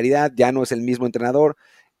esa regularidad, ya no es el mismo entrenador,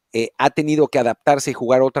 ha tenido que adaptarse y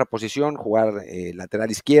jugar otra posición, jugar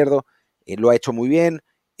lateral izquierdo, lo ha hecho muy bien,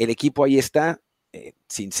 el equipo ahí está,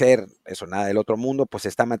 sin ser eso nada del otro mundo, pues se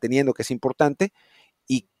está manteniendo, que es importante,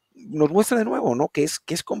 y nos muestra de nuevo, ¿no? Que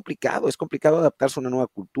es complicado adaptarse a una nueva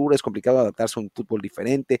cultura, es complicado adaptarse a un fútbol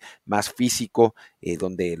diferente, más físico,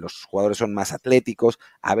 donde los jugadores son más atléticos,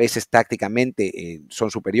 a veces tácticamente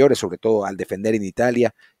son superiores, sobre todo al defender en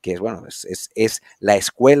Italia, que es, bueno, es la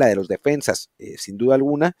escuela de los defensas, sin duda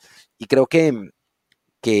alguna, y creo que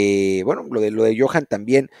bueno, lo de Johan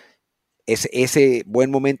también ese buen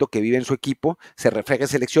momento que vive en su equipo se refleja en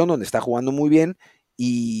selección, donde está jugando muy bien,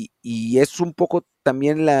 y es un poco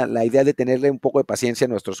también la idea de tenerle un poco de paciencia a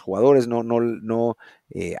nuestros jugadores, no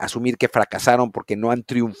asumir que fracasaron porque no han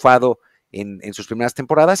triunfado en sus primeras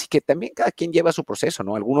temporadas, y que también cada quien lleva su proceso,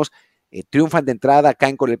 ¿no? Algunos triunfan de entrada,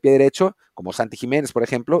 caen con el pie derecho, como Santi Jiménez, por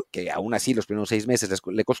ejemplo, que aún así los primeros 6 meses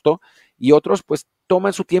le costó, y otros pues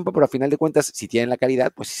toman su tiempo, pero a final de cuentas, si tienen la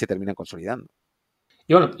calidad, pues sí se terminan consolidando.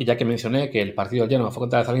 Y bueno, y ya que mencioné que el partido del Genoa fue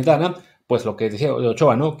contra la Salernitana, pues lo que decía de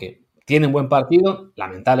Ochoa, ¿no? Que tiene un buen partido,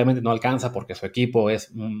 lamentablemente no alcanza porque su equipo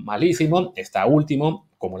es malísimo, está último,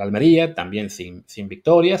 como la Almería, también sin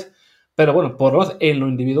victorias, pero bueno, por lo menos en lo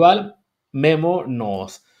individual, Memo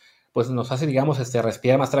pues nos hace, digamos,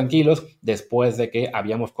 respirar más tranquilos después de que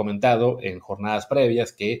habíamos comentado en jornadas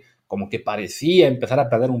previas que como que parecía empezar a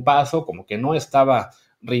perder un paso, como que no estaba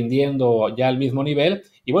rindiendo ya al mismo nivel,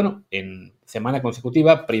 y bueno, en semana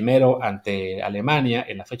consecutiva, primero ante Alemania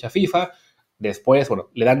en la fecha FIFA, después, bueno,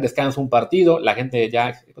 le dan descanso un partido, la gente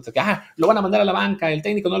ya, pues, lo van a mandar a la banca, el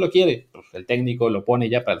técnico no lo quiere, pues el técnico lo pone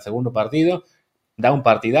ya para el segundo partido, da un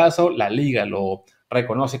partidazo, la liga lo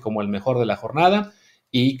reconoce como el mejor de la jornada,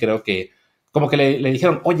 y creo que como que le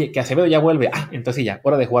dijeron, oye, que Acevedo ya vuelve, entonces sí, ya,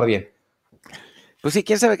 hora de jugar bien. Pues sí,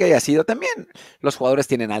 quién sabe qué haya sido. También los jugadores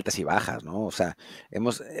tienen altas y bajas, ¿no? O sea,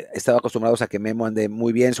 hemos estado acostumbrados a que Memo ande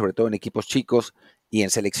muy bien, sobre todo en equipos chicos y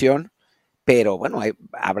en selección, pero bueno,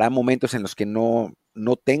 habrá momentos en los que no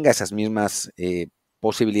tenga esas mismas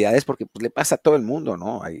posibilidades, porque pues, le pasa a todo el mundo,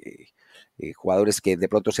 ¿no? Hay jugadores que de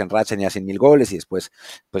pronto se enrachan y hacen 1000 goles y después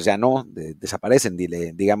pues ya no, desaparecen,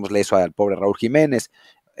 digámosle eso al pobre Raúl Jiménez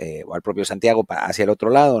o al propio Santiago hacia el otro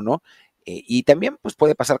lado, ¿no? Y también pues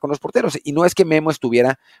puede pasar con los porteros, y no es que Memo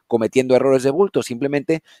estuviera cometiendo errores de bulto,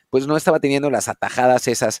 simplemente pues no estaba teniendo las atajadas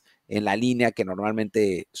esas en la línea que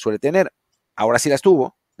normalmente suele tener. Ahora sí las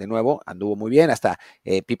tuvo, de nuevo, anduvo muy bien, hasta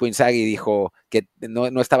Pipo Inzaghi dijo que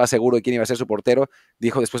no estaba seguro de quién iba a ser su portero,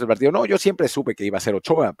 dijo después del partido, no, yo siempre supe que iba a ser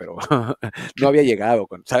Ochoa, pero no había llegado,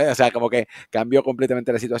 ¿sabes? O sea, como que cambió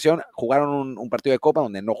completamente la situación. Jugaron un partido de Copa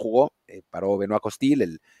donde no jugó, paró Benoit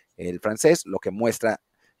Costil, el francés, lo que muestra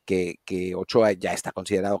que Ochoa ya está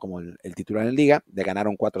considerado como el titular en Liga. Le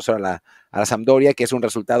ganaron 4-0 a la Sampdoria, que es un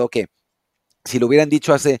resultado que, si lo hubieran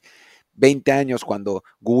dicho hace 20 años, cuando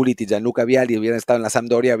Gullit y Gianluca Vialli hubieran estado en la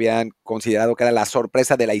Sampdoria, habían considerado que era la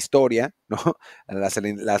sorpresa de la historia, ¿no? La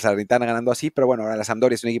Salernitana ganando así, pero bueno, ahora la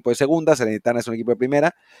Sampdoria es un equipo de segunda, Salernitana es un equipo de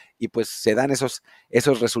primera, y pues se dan esos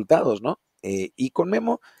resultados, ¿no? Y con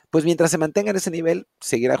Memo, pues mientras se mantenga en ese nivel,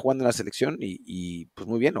 seguirá jugando en la selección y pues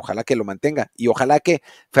muy bien, ojalá que lo mantenga. Y ojalá que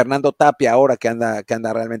Fernando Tapia, ahora que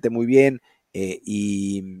anda realmente muy bien,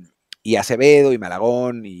 y Acevedo y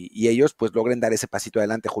Malagón y ellos pues logren dar ese pasito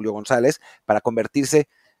adelante, Julio González, para convertirse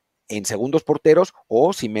en segundos porteros,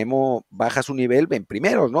 o si Memo baja su nivel, en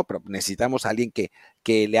primeros, ¿no? Pero necesitamos a alguien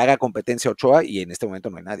que le haga competencia a Ochoa, y en este momento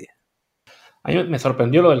no hay nadie. A mí me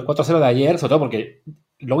sorprendió lo del 4-0 de ayer, sobre todo porque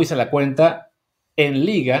luego hice la cuenta. En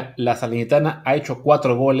Liga, la Salernitana ha hecho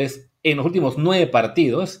 4 goles en los últimos 9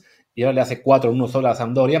 partidos y ahora le hace 4-1 solo a la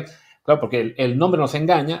Sampdoria. Claro, porque el nombre nos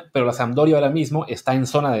engaña, pero la Sampdoria ahora mismo está en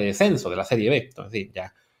zona de descenso de la Serie B. Entonces, sí,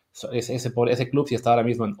 ya, ese club sí está ahora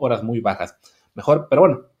mismo en horas muy bajas. Mejor, pero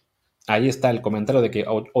bueno, ahí está el comentario de que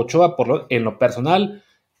Ochoa, en lo personal,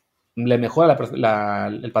 le mejora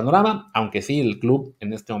el panorama, aunque sí, el club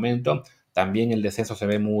en este momento, también el descenso se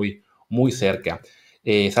ve muy, muy cerca.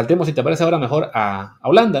 Saltemos, si te parece ahora, mejor a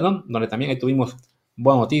Holanda, ¿no? Donde también ahí tuvimos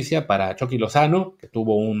buena noticia para Chucky Lozano, que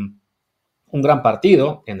tuvo un gran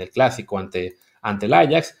partido en el clásico ante el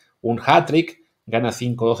Ajax, un hat-trick, gana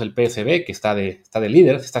 5-2 el PSV, que está de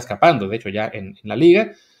líder, se está escapando, de hecho, ya en la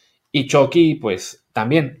liga. Y Chucky, pues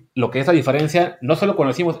también, lo que es la diferencia, no solo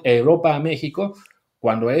cuando decimos Europa a México,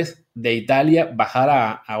 cuando es de Italia bajar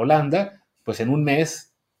a Holanda, pues en un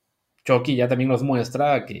mes Chucky ya también nos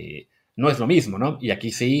muestra que no es lo mismo, ¿no? Y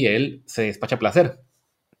aquí sí, él se despacha a placer.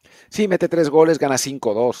 Sí, mete 3 goles, gana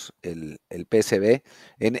 5-2 el PSV.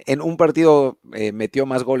 En un partido metió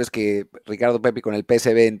más goles que Ricardo Pepi con el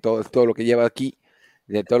PSV en todo lo que lleva aquí,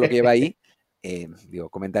 de todo lo que lleva ahí. Digo,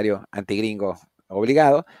 comentario antigringo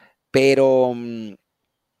obligado, pero,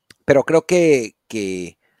 pero creo que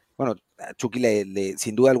bueno, Chucky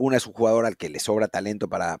sin duda alguna es un jugador al que le sobra talento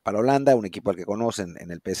para Holanda, un equipo al que conocen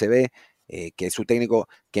en el PSV, que su técnico,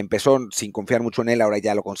 que empezó sin confiar mucho en él, ahora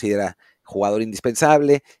ya lo considera jugador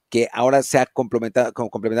indispensable, que ahora se ha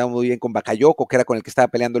complementado muy bien con Bakayoko, que era con el que estaba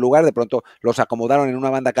peleando el lugar. De pronto los acomodaron en una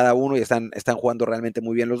banda cada uno y están jugando realmente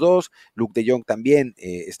muy bien los dos. Luke de Jong también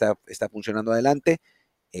está funcionando adelante,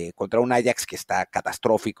 contra un Ajax que está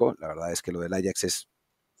catastrófico. La verdad es que lo del Ajax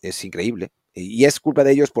es increíble. Y es culpa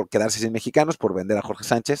de ellos por quedarse sin mexicanos, por vender a Jorge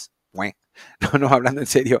Sánchez. Bueno, no, hablando en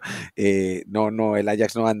serio, no, el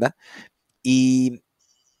Ajax no anda. Y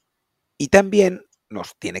también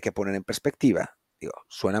nos tiene que poner en perspectiva. Digo,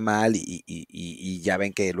 suena mal y ya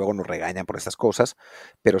ven que luego nos regañan por estas cosas,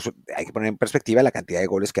 pero hay que poner en perspectiva la cantidad de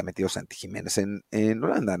goles que ha metido Santi Jiménez en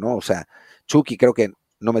Holanda, ¿no? O sea, Chucky creo que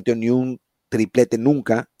no metió ni un triplete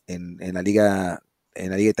nunca en la liga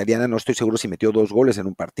italiana. No estoy seguro si metió 2 goles en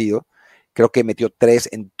un partido. Creo que metió 3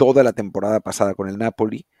 en toda la temporada pasada con el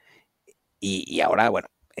Napoli. Y ahora, bueno,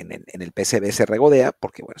 en el PSV se regodea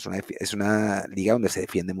porque, bueno, es una liga donde se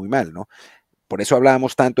defiende muy mal, ¿no? Por eso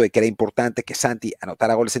hablábamos tanto de que era importante que Santi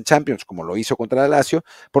anotara goles en Champions, como lo hizo contra el Lazio,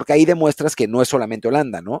 porque ahí demuestras que no es solamente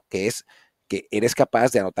Holanda, ¿no? Que es que eres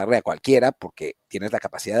capaz de anotarle a cualquiera porque tienes la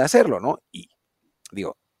capacidad de hacerlo, ¿no? Y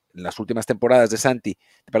digo, en las últimas temporadas de Santi,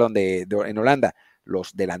 perdón, en Holanda,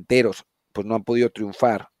 los delanteros pues no han podido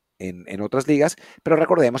triunfar en otras ligas, pero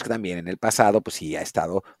recordemos que también en el pasado pues sí ha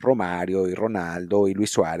estado Romario y Ronaldo y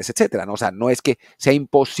Luis Suárez, etcétera, ¿no? O sea, no es que sea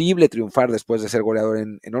imposible triunfar después de ser goleador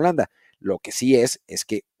en Holanda. Lo que sí es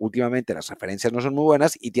que últimamente las referencias no son muy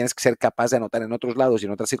buenas y tienes que ser capaz de anotar en otros lados y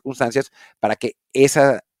en otras circunstancias para que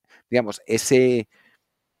esa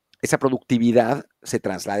productividad se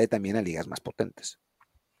traslade también a ligas más potentes.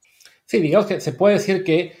 Sí, digamos que se puede decir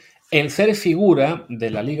que el ser figura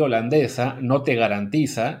de la liga holandesa no te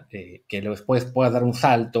garantiza que después puedas dar un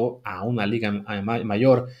salto a una liga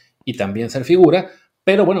mayor y también ser figura,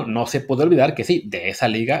 Pero bueno, no se puede olvidar que sí, de esa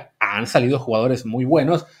liga han salido jugadores muy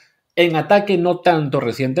buenos. En ataque no tanto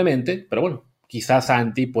recientemente, pero bueno, quizás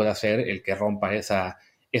Santi pueda ser el que rompa esa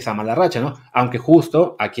mala racha, ¿no? Aunque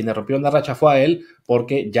justo a quien le rompió la racha fue a él,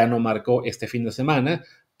 porque ya no marcó este fin de semana,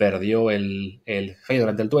 perdió el Feyenoord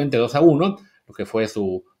ante el Twente 2-1, lo que fue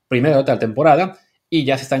su primera derrota de la temporada, y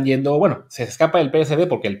ya se están yendo, bueno, se escapa del PSV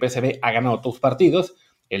porque el PSV ha ganado todos los partidos,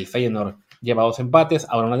 el Feyenoord lleva 2 empates,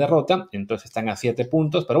 ahora una derrota, entonces están a 7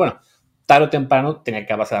 puntos, pero bueno, tarde o temprano tenía que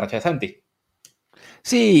acabarse la racha de Santi.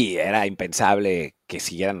 Sí, era impensable que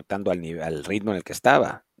siguiera anotando al ritmo en el que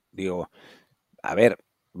estaba. Digo, a ver,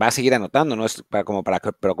 va a seguir anotando, no es como para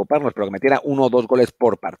preocuparnos, pero que metiera 1 o 2 goles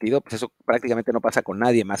por partido, pues eso prácticamente no pasa con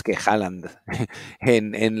nadie más que Haaland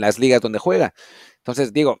en las ligas donde juega.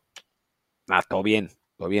 Entonces digo, todo bien,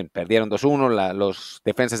 todo bien. Perdieron 2-1, los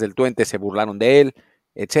defensas del Twente se burlaron de él,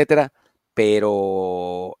 etcétera,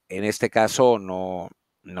 pero en este caso o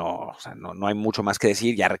sea, no hay mucho más que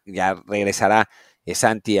decir. Ya regresará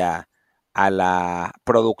Santi a la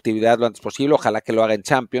productividad lo antes posible. Ojalá que lo haga en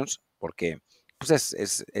Champions, porque pues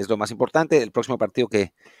es lo más importante. El próximo partido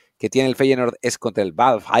que tiene el Feyenoord es contra el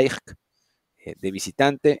Waalwijk de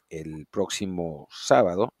visitante el próximo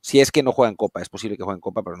sábado. Si es que no juegan Copa, es posible que jueguen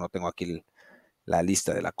Copa, pero no tengo aquí la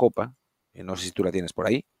lista de la Copa. No sé si tú la tienes por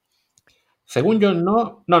ahí. Según yo,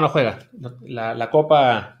 no juega. La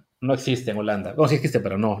Copa no existe en Holanda. No, sí existe,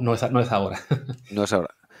 pero no es ahora. No es ahora. No, tienen,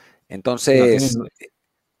 Entonces,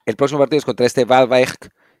 el próximo partido es contra este Waalwijk,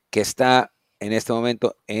 que está en este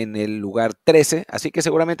momento en el lugar 13, así que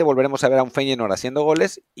seguramente volveremos a ver a un Feyenoord haciendo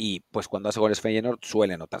goles, y pues cuando hace goles Feyenoord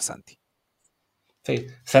suele anotar Santi. sí,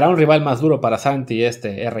 será un rival más duro para Santi,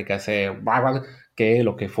 este RKC, que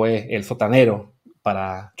lo que fue el sotanero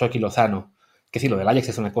para Chucky Lozano. Que sí, lo del Ajax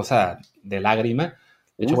es una cosa de lágrima.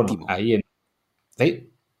 De hecho, bueno, Último. ahí sí,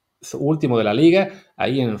 su último de la liga,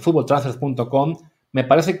 ahí en footballtransfers.com. Me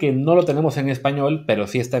parece que no lo tenemos en español, pero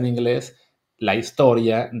sí está en inglés, la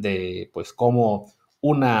historia de pues cómo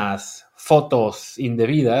unas fotos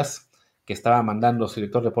indebidas que estaba mandando su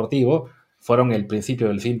director deportivo fueron el principio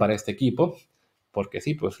del fin para este equipo, porque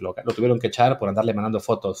sí, pues lo tuvieron que echar por andarle mandando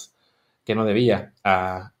fotos que no debía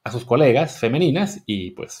a sus colegas femeninas,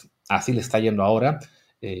 y pues así le está yendo ahora,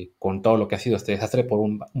 con todo lo que ha sido este desastre por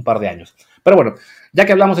un par de años. Pero bueno, ya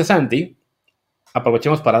que hablamos de Santi,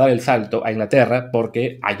 aprovechemos para dar el salto a Inglaterra,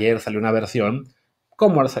 porque ayer salió una versión,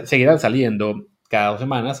 como seguirán saliendo cada 2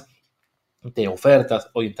 semanas, de ofertas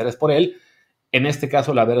o interés por él. En este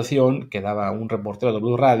caso, la versión que daba un reportero de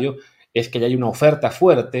Blue Radio es que ya hay una oferta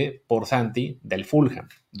fuerte por Santi del Fulham,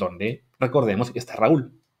 donde, recordemos, está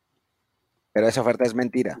Raúl. Pero esa oferta es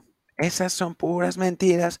mentira. Esas son puras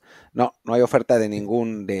mentiras. No hay oferta de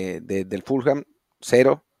ningún del Fulham,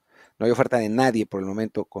 cero. No hay oferta de nadie por el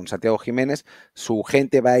momento con Santiago Jiménez. Su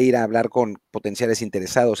gente va a ir a hablar con potenciales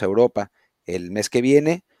interesados a Europa el mes que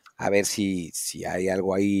viene, a ver si hay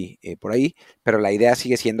algo ahí por ahí, pero la idea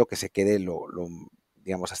sigue siendo que se quede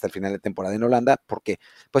digamos, hasta el final de temporada en Holanda, porque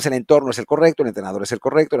pues el entorno es el correcto, el entrenador es el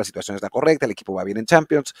correcto, la situación es la correcta, el equipo va bien en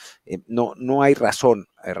Champions, no hay razón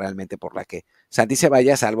realmente por la que Santi se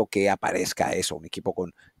vaya, salvo que aparezca eso, un equipo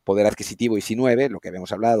con poder adquisitivo y C9, lo que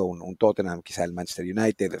habíamos hablado, un Tottenham, quizá el Manchester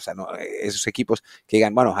United, o sea, no, esos equipos que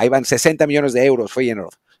digan, bueno, ahí van 60 millones de euros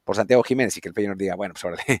Feyenoord por Santiago Jiménez, y que el Feyenoord diga, bueno, pues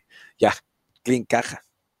órale, ya, clean caja.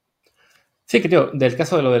 Sí, que tío, del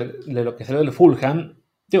caso de lo que salió del Fulham,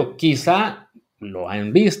 tío, quizá lo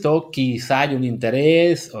han visto, quizá hay un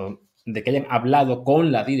interés de que hayan hablado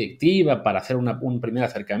con la directiva para hacer un primer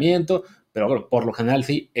acercamiento, pero bueno, por lo general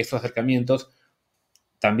sí, estos acercamientos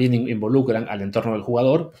también involucran al entorno del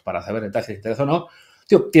jugador, pues, para saber si les interesa o no.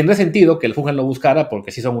 Tío, tiene sentido que el Fulham lo buscara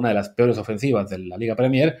porque sí son una de las peores ofensivas de la Liga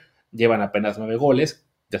Premier, llevan apenas 9 goles,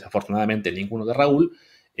 desafortunadamente ninguno de Raúl,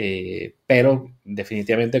 pero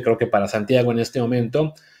definitivamente creo que para Santiago en este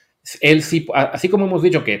momento, él sí, así como hemos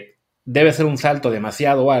dicho que debe ser un salto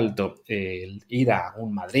demasiado alto ir a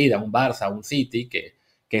un Madrid, a un Barça, a un City, que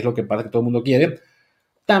es lo que parece que todo el mundo quiere.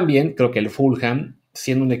 También creo que el Fulham,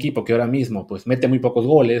 siendo un equipo que ahora mismo pues mete muy pocos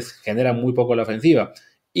goles, genera muy poco la ofensiva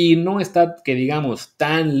y no está, que digamos,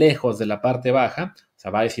 tan lejos de la parte baja, o sea,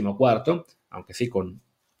 va 14º, aunque sí con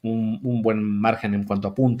un buen margen en cuanto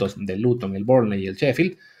a puntos del Luton, el Burnley y el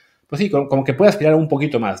Sheffield, pues sí, como que puede aspirar un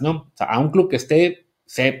poquito más, ¿no? O sea, a un club que esté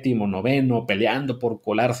séptimo, noveno, peleando por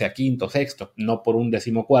colarse a quinto, sexto, no por un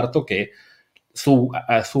 14º que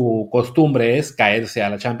su costumbre es caerse a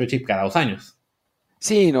la Championship cada 2 años.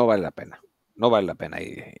 Sí, no vale la pena. No vale la pena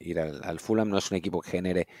ir al Fulham. No es un equipo que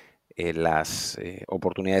genere las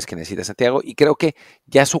oportunidades que necesita Santiago. Y creo que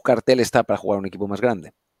ya su cartel está para jugar un equipo más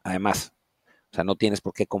grande. Además, O sea, no tienes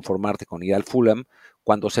por qué conformarte con ir al Fulham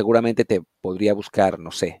cuando seguramente te podría buscar,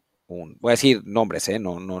 no sé, voy a decir nombres,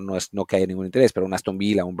 no que haya ningún interés, pero un Aston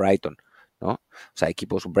Villa, un Brighton, ¿no? O sea,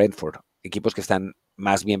 equipos, un Brentford, equipos que están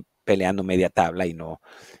más bien peleando media tabla y no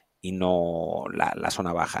la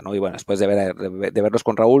zona baja, ¿no? Y bueno, después de verlos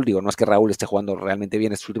con Raúl, digo, no es que Raúl esté jugando realmente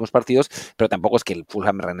bien estos últimos partidos, pero tampoco es que el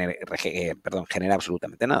Fulham genera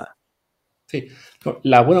absolutamente nada. Sí,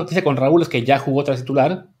 la buena noticia con Raúl es que ya jugó tras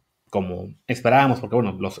titular, como esperábamos, porque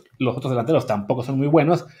bueno, los otros delanteros tampoco son muy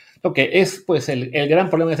buenos, lo que es pues el gran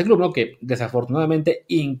problema de este club, ¿no? Que desafortunadamente,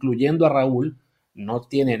 incluyendo a Raúl, no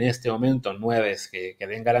tiene en este momento nueves que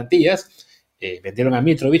den garantías. Vendieron a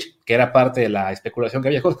Mitrovic, que era parte de la especulación que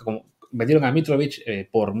había, que como vendieron a Mitrovic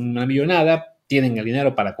por una millonada, tienen el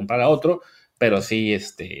dinero para comprar a otro, pero sí,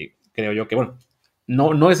 creo yo que bueno,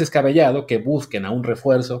 no es descabellado que busquen a un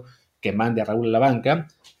refuerzo que mande a Raúl a la banca,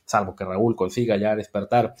 salvo que Raúl consiga ya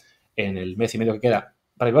despertar en el mes y medio que queda.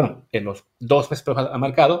 Pero bueno, en los 2 meses ha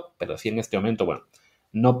marcado, pero sí en este momento, bueno,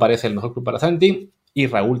 no parece el mejor club para Santi y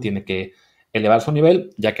Raúl tiene que elevar su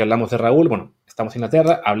nivel. Ya que hablamos de Raúl, bueno, estamos en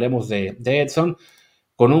Inglaterra, hablemos de Edson,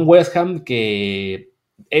 con un West Ham que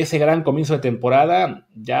ese gran comienzo de temporada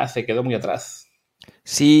ya se quedó muy atrás.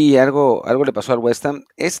 Sí, algo le pasó al West Ham.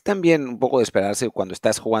 Es también un poco de esperarse cuando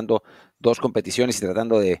estás jugando dos competiciones y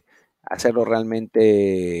tratando de hacerlo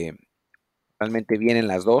realmente bien en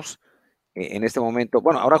las dos. En este momento,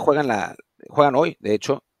 bueno, ahora juegan hoy, de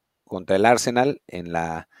hecho, contra el Arsenal en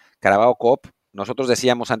la Carabao Cup. Nosotros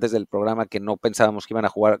decíamos antes del programa que no pensábamos que iban a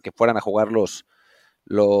jugar, que fueran a jugar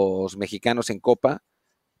los mexicanos en Copa,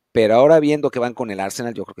 pero ahora viendo que van con el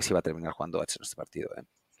Arsenal, yo creo que sí va a terminar jugando Edson este partido.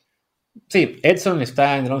 Sí, Edson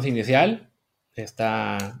está en el 11 inicial,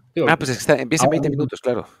 está... Digo, Pues empieza en ahora 20 mismo. minutos,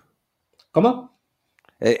 claro. ¿Cómo?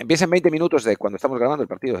 Empieza en 20 minutos de cuando estamos grabando el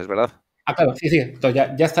partido, es verdad. Ah, claro, sí, sí.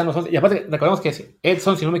 Entonces ya están los 11. Y aparte, recordemos que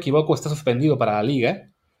Edson, si no me equivoco, está suspendido para la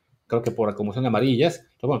liga. Creo que por acumulación de amarillas.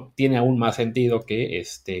 Entonces, bueno, tiene aún más sentido que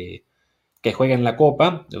juegue en la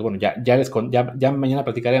Copa. Entonces, bueno, ya mañana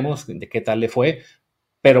platicaremos de qué tal le fue.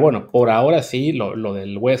 Pero bueno, por ahora sí, lo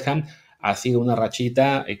del West Ham ha sido una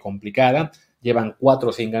rachita complicada. Llevan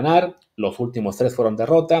 4 sin ganar, los últimos 3 fueron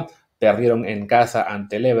derrota, perdieron en casa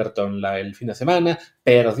ante el Everton el fin de semana,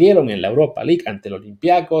 perdieron en la Europa League ante el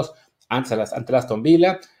Olympiacos, ante el Aston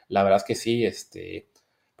Villa. La verdad es que sí,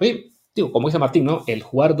 pues, digo, como dice Martín, ¿no? El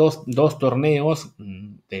jugar dos torneos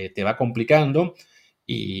te va complicando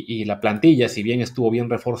y la plantilla, si bien estuvo bien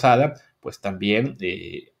reforzada, pues también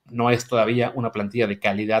no es todavía una plantilla de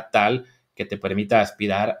calidad tal que te permita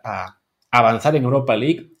aspirar a avanzar en Europa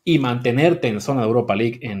League y mantenerte en zona de Europa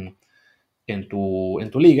League en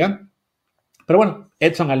tu liga. Pero bueno,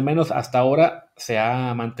 Edson al menos hasta ahora se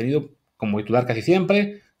ha mantenido como titular casi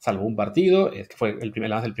siempre, salvo un partido, que fue el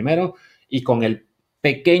primero, y con el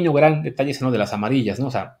pequeño gran detalle ¿no? de las amarillas, ¿no?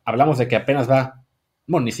 O sea, hablamos de que apenas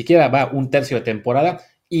bueno, ni siquiera va un tercio de temporada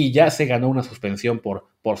y ya se ganó una suspensión por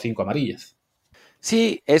 5 amarillas.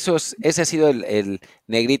 Sí, ese ha sido el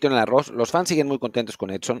negrito en el arroz. Los fans siguen muy contentos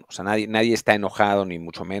con Edson, o sea, nadie está enojado, ni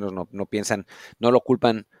mucho menos, no piensan, no lo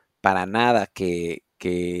culpan para nada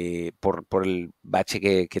por el bache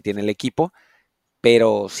que tiene el equipo,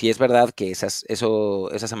 pero sí es verdad que esas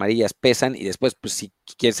amarillas pesan y después, pues si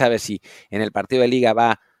quién sabe si en el partido de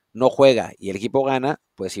liga no juega y el equipo gana,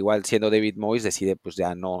 pues igual siendo David Moyes decide pues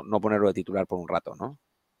ya no ponerlo de titular por un rato, ¿no?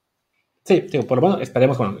 Sí, digo, por lo menos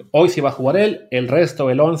esperemos, bueno, hoy sí va a jugar él, el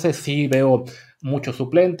resto, el 11, sí veo muchos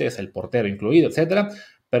suplentes, el portero incluido, etcétera,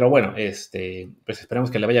 pero bueno, pues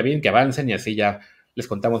esperemos que le vaya bien, que avancen y así ya les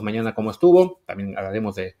contamos mañana cómo estuvo, también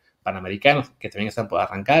hablaremos de Panamericanos, que también están por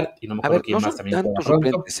arrancar, y no me A acuerdo ver, quién no más son también juega tantos pronto.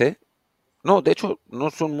 suplentes, ¿eh? No, de hecho,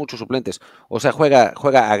 no son muchos suplentes. O sea, juega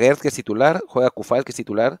Aguerd, que es titular, juega Kufal, que es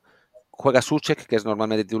titular, juega Suchek, que es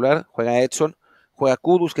normalmente titular, juega Edson, juega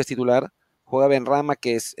Kudus, que es titular, juega Benrama,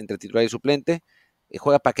 que es entre titular y suplente, y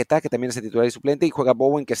juega Paquetá, que también es titular y suplente, y juega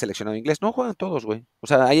Bowen, que es seleccionado inglés. No juegan todos, güey. O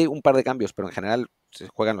sea, hay un par de cambios, pero en general se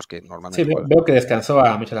juegan los que Sí, normalmente veo, juegan. veo que descansó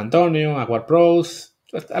a Michel Antonio, a Ward Prowse,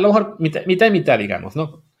 pues, a lo mejor mitad y mitad, digamos, ¿no?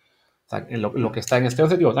 O sea, en lo que está en este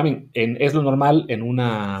 11, digo, también es lo normal en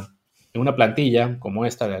una plantilla como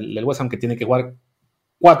esta del West Ham que tiene que jugar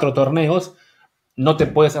 4 torneos, no te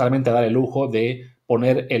puedes realmente dar el lujo de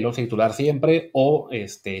poner el 11 titular siempre o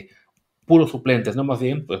puros suplentes, ¿no? Más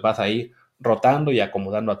bien, pues vas ahí rotando y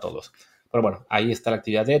acomodando a todos. Pero bueno, ahí está la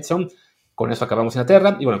actividad de Edson. Con eso acabamos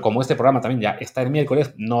Inglaterra. Y bueno, como este programa también ya está el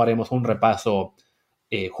miércoles, no haremos un repaso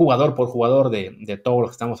jugador por jugador de todos los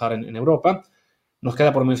que estamos ahora en Europa. Nos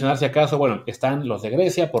queda por mencionar, si acaso, bueno, están los de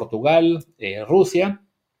Grecia, Portugal, Rusia.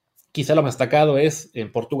 Quizá lo más destacado es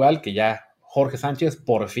en Portugal, que ya Jorge Sánchez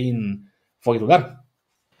por fin fue titular.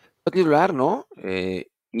 Fue titular, ¿no?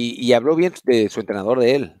 Y habló bien de su entrenador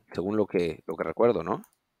de él, según lo que recuerdo, ¿no?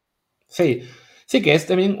 Sí, sí que es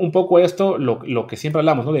también un poco esto lo que siempre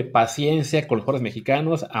hablamos, ¿no? De paciencia con los jugadores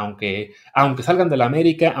mexicanos, aunque salgan de la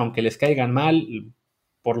América, aunque les caigan mal,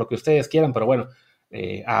 por lo que ustedes quieran, pero bueno,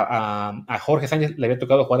 a Jorge Sánchez le había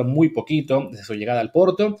tocado jugar muy poquito desde su llegada al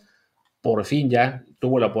Porto, por fin ya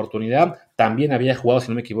tuvo la oportunidad, también había jugado, si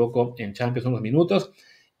no me equivoco, en Champions unos minutos,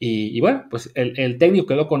 y bueno, pues el técnico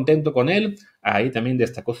quedó contento con él, ahí también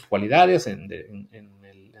destacó sus cualidades en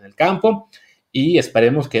el campo, y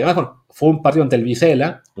esperemos que, bueno, fue un partido ante el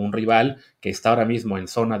Vizela, un rival que está ahora mismo en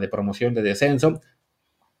zona de promoción de descenso,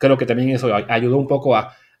 creo que también eso ayudó un poco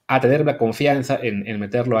a tener la confianza en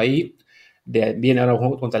meterlo ahí, viene ahora un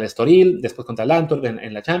juego contra el Estoril, después contra el Antwerp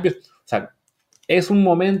en la Champions, o sea, es un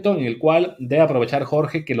momento en el cual debe aprovechar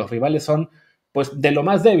Jorge que los rivales son pues de lo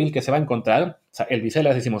más débil que se va a encontrar. O sea, el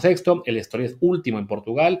Vizela es 16º, el Estoril es último en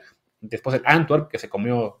Portugal, después el Antwerp, que se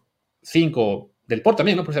comió 5 del Porto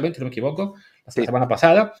también, ¿no? Precisamente, si no me equivoco, la Sí. semana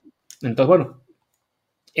pasada. Entonces, bueno,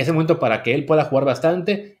 es el momento para que él pueda jugar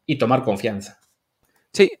bastante y tomar confianza.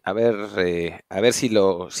 Sí, a ver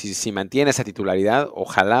si mantiene esa titularidad,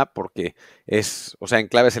 ojalá, porque o sea, en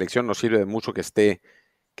clave de selección nos sirve de mucho que esté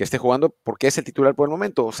jugando, porque es el titular por el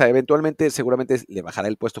momento. O sea, eventualmente seguramente le bajará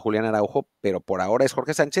el puesto Julián Araujo, pero por ahora es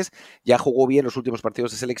Jorge Sánchez, ya jugó bien los últimos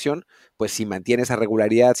partidos de selección, pues si mantiene esa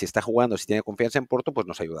regularidad, si está jugando, si tiene confianza en Porto, pues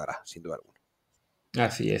nos ayudará, sin duda alguna.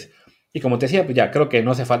 Así es. Y como te decía, pues ya creo que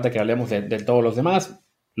no hace falta que hablemos de todos los demás.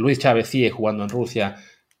 Luis Chávez sigue jugando en Rusia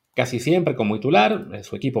casi siempre como titular.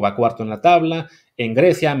 Su equipo va cuarto en la tabla. En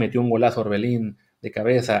Grecia metió un golazo Orbelín de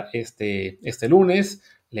cabeza este lunes.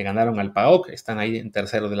 Le ganaron al PAOK. Están ahí en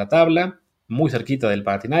tercero de la tabla, muy cerquita del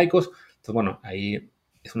Panathinaikos. Entonces, bueno, ahí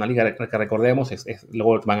es una liga que recordemos.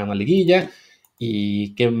 Luego van a una liguilla.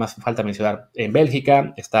 ¿Y qué más falta mencionar? En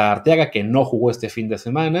Bélgica está Arteaga, que no jugó este fin de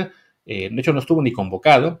semana. De hecho, no estuvo ni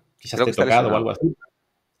convocado. Quizás Creo que esté está tocado o lesionado. algo así.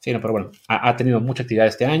 Sí, no, pero bueno, ha tenido mucha actividad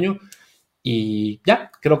este año. Y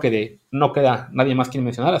ya, creo que no queda nadie más que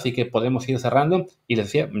mencionar, así que podemos ir cerrando. Y les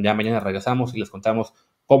decía, ya mañana regresamos y les contamos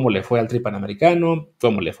cómo le fue al Tri Panamericano,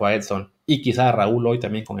 cómo le fue a Edson y quizá a Raúl hoy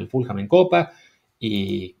también con el Fulham en Copa.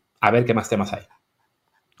 Y a ver qué más temas hay.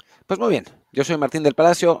 Pues muy bien, yo soy Martín del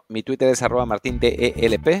Palacio, mi Twitter es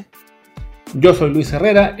 @martindelp. Yo soy Luis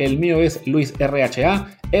Herrera, el mío es Luis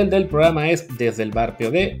RHA, el del programa es Desde el Bar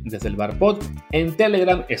POD, Desde el Bar Pod. En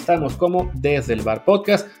Telegram estamos como Desde el Bar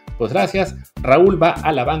Podcast. Pues gracias. Raúl va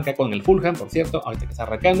a la banca con el Fulham, por cierto, ahorita que está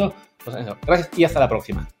arrancando. Pues gracias y hasta la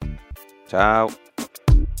próxima. Chao.